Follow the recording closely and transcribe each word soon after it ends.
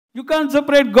You can't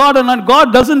separate God and anointing.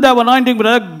 God doesn't have anointing,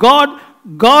 brother.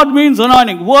 God means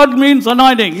anointing. Word means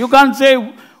anointing. You can't say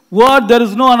word, there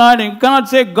is no anointing. You cannot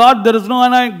say God, there is no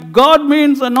anointing. God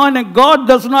means anointing. God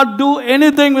does not do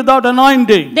anything without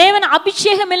anointing. தேவன்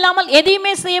அபிஷேகம் இல்லாமல்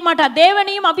எதையுமே செய்ய மாட்டார்.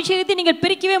 தேவனையும் அபிஷேகத்தை நீங்கள்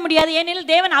பிரிக்கவே முடியாது. ஏனெனில்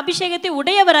தேவன் அபிஷேகத்தை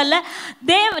உடையவர் அல்ல.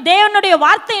 தேவனுடைய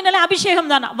வார்த்தை என்றாலே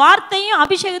அபிஷேகம் தான். வார்த்தையும்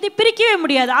அபிஷேகத்தை பிரிக்கவே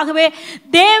முடியாது. ஆகவே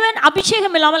தேவன்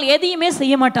அபிஷேகம் இல்லாமல் எதையுமே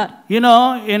செய்ய மாட்டார். You know,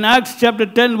 in Acts chapter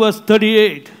 10 verse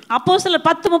 38, அப்போஸ்தலர்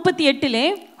 10:38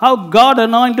 how God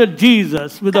anointed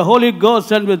Jesus with the Holy Ghost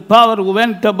and with power, who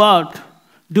went about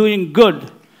doing good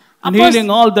and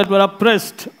healing all that were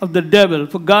oppressed of the devil,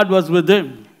 for God was with him.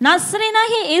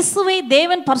 நசரேயனாகிய இயேசுவை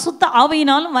தேவன் பரிசுத்த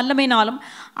ஆவியினாலும் வல்லமையினாலும்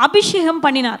அபிஷேகம்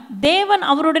பண்ணினார். தேவன்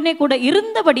அவருடனே கூட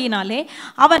இருந்தபடியினாலே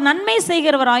அவர் நன்மை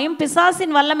செய்கிறவராயும்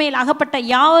பிசாசின் வல்லமையில் அகப்பட்ட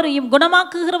யாவரையும்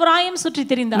குணமாக்குகிறவராயும் சுற்றி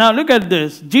திரிந்தார். Now look at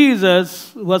this. Jesus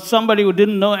was somebody who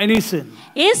didn't know any sin.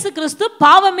 இயேசு கிறிஸ்து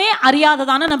பாவமே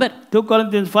அறியாததான நபர். 2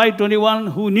 Corinthians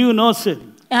 5:21, who knew no sin.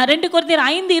 2 கொரிந்தியர்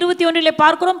 5:21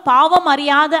 பார்க்கிறோம், பாவம்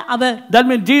அறியாத அவர். That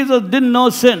means Jesus didn't know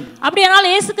sin. அப்படியானால்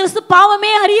இயேசு கிறிஸ்து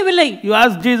பாவமே அறியவில்லை. You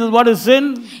ask Jesus what is sin?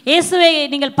 இயேசுவே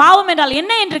நீங்கள் பாவம் என்றால்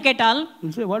என்ன என்று கேட்டால்,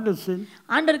 You say what is sin?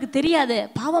 ஆண்டவருக்கு தெரியாது.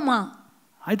 பாவமா?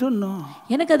 I don't know.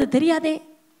 எனக்கு அது தெரியாதே.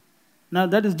 Now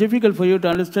that is difficult for you to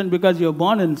understand because you are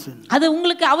born in sin. அது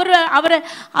உங்களுக்கு அவரை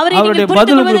அவருடைய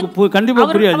பதில் உங்களுக்கு கண்டிப்பா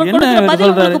புரியாது. என்ன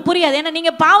சொல்றாரு? புரியாது. ஏன்னா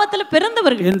நீங்க பாவத்துல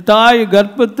பிறந்தவர்கள். என் தாய்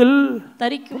கர்ப்பத்தில்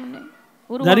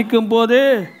தரிக்கும் போதே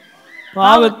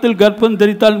பாவத்தில் கர்ப்பம்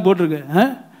தரித்தால்னு போட்டிருக்கு.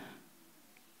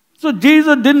 So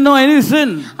Jesus didn't know any sin.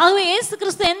 ஆகவே இயேசு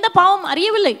கிறிஸ்து எந்த பாவம்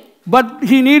அறியவில்லை. But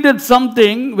he needed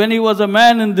something when he was a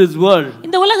man in this world.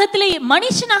 இந்த உலகத்திலே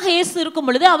மனுஷனாக இயேசு இருக்கும்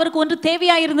பொழுது அவருக்கு ஒன்று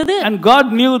தேவையாக இருந்தது. And God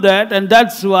knew that, and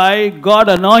that's why God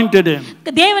anointed him.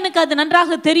 தேவனுக்கு அது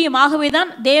நன்றாக தெரியும். ஆகவே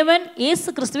தான் தேவன் இயேசு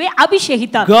கிறிஸ்துவை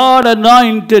அபிஷேகித்தார். God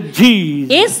anointed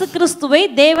Jesus. இயேசு கிறிஸ்துவை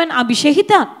தேவன்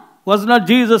அபிஷேகித்தார். Was not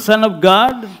Jesus son of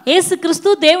God? இயேசு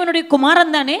கிறிஸ்து தேவனுடைய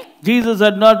குமாரன் தானே. Jesus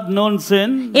had not known sin.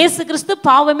 இயேசு கிறிஸ்து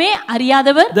பாவமே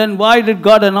அறியாதவர். Then why did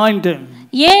God anoint him?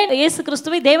 ஏன் இயேசு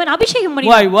கிறிஸ்துவை தேவன் அபிஷேகம்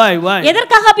பண்ணினார்? Why?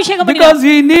 எதற்காக அபிஷேகம் பண்ணினார்? Because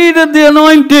he needed the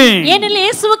anointing. ஏனெனில்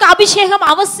இயேசுவுக்கு அபிஷேகம்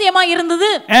அவசியமா இருந்தது.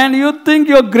 And you think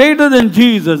you're greater than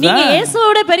Jesus? நீங்க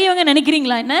இயேசுவோட பெரியவங்க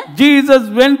நினைக்கிறீங்களா என்ன? Jesus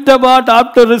went about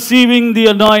after receiving the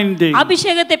anointing.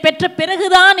 அபிஷேகத்தை பெற்ற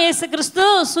பிறகுதான் இயேசு கிறிஸ்து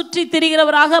சுற்றி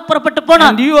திரிகிறவராக புறப்பட்டு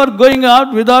போனார். And you are going out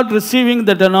without receiving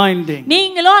that anointing.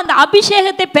 நீங்களும் அந்த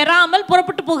அபிஷேகத்தை பெறாமல்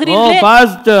புறப்பட்டு போகிறீர்களே. Oh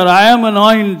pastor, I am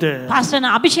anointed. Pastor,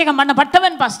 நான் அபிஷேகம்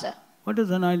பண்ணப்பட்டவன் pastor. What is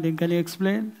anointing? Can you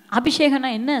explain? அபிஷேகம்னா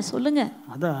என்ன சொல்லுங்க.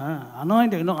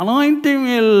 Anointing. No, anointing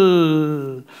will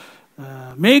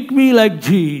make me like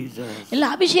Jesus. இல்ல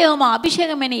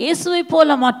அபிஷேகம் என்ன இயேசுவை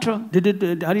போல மாற்றும்.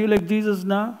 Are you like Jesus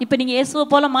now? இப்போ நீங்க இயேசுவை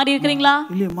போல மாறி இருக்கீங்களா?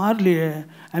 இல்ல மாறலையே.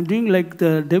 I'm doing like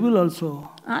the devil also.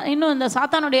 இன்னும் இந்த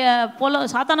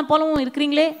சாத்தான போலவும்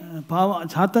இருக்கீங்களே.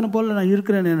 சாத்தான போல நான்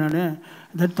இருக்கிறேனே நானே.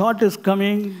 That thought is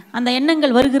coming. அந்த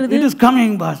எண்ணங்கள் வருகிறது. It is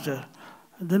coming, pastor.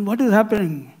 Then what is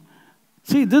happening?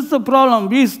 See, this is the problem.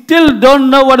 We still don't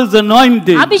know what is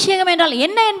anointing. அபிஷேகம் என்றால்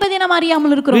என்ன என்பதை நாம்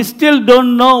அறியாமல் இருக்கிறோம். We still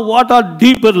don't know what are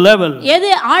deeper level. எது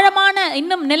ஆழமான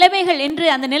இன்னும் நிலைமைகள் என்று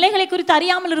அந்த நிலைகளை குறித்து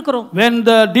அறியாமல் இருக்கிறோம். When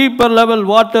the deeper level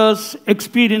waters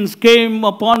experience came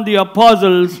upon the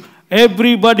apostles,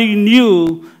 everybody knew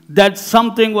that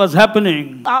something was happening.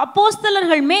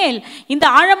 அப்போஸ்தலர்கள் மேல் இந்த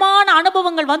ஆழமான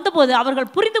அனுபவங்கள் வந்தபோது அவர்கள்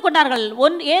புரிந்து கொண்டார்கள்,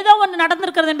 ஏதோ ஒன்று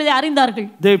நடந்திருக்கிறது என்பதை அறிந்தார்கள்.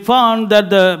 They found that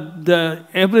the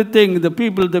everything,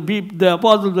 the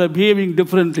apostles were behaving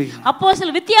differently.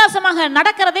 அப்போஸ்தலர் வித்தியாசமாக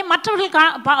நடக்கிறதை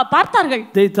மற்றவர்கள் பார்த்தார்கள்.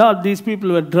 They thought these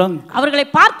people were drunk. அவர்களை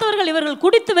பார்த்தவர்கள் இவர்கள்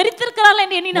குடித்து வெறித்திருக்கிறார்கள்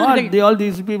என்று எண்ணினார்கள். All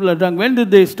these people are drunk. When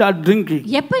did they start drinking?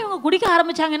 எப்ப இவங்க குடிக்க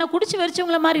ஆரம்பிச்சாங்கன்னா குடிச்சு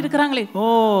வெறிச்சவங்கள மாதிரி இருக்காங்களே.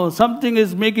 Oh, something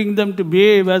is making them to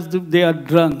behave as if they are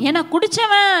drunk. ஏனா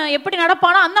குடிச்சவன் எப்படி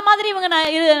நடப்பானோ அந்த மாதிரி இவங்க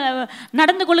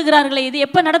நடந்து கொள்ளுகிறார்களே. இது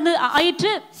எப்ப நடந்து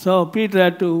ஆயிற்று? So Peter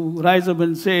had to rise up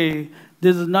and say,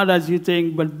 this is not as you think,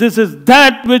 but this is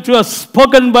that which was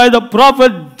spoken by the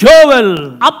prophet Joel.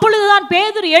 அப்பொழுதுதான்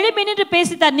பேதுரு எழும்பி நின்று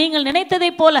பேசினார், நீங்கள்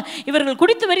நினைத்ததை போல இவர்கள்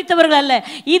குடித்து வெறித்தவர்கள் அல்ல,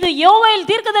 இது யோவேல்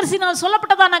தீர்க்கதரிசியினால்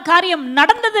சொல்லப்பட்டதான காரியம்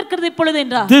நடந்திருக்கிறது இப்பொழுது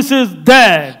என்றார். This is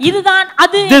that. இதுதான்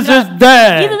அது. This is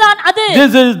that. இதுதான் அது.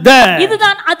 This is that.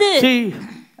 இதுதான் அது. See,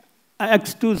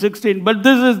 Acts 2:16, but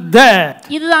this is that.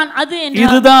 இதுதான் அது என்றார்.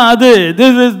 இதுதான் அது.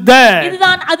 This is that.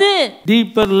 இதுதான் அது.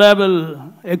 Deeper level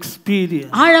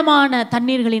experience. ஆழமான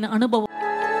தண்ணீர்களின் அனுபவம்.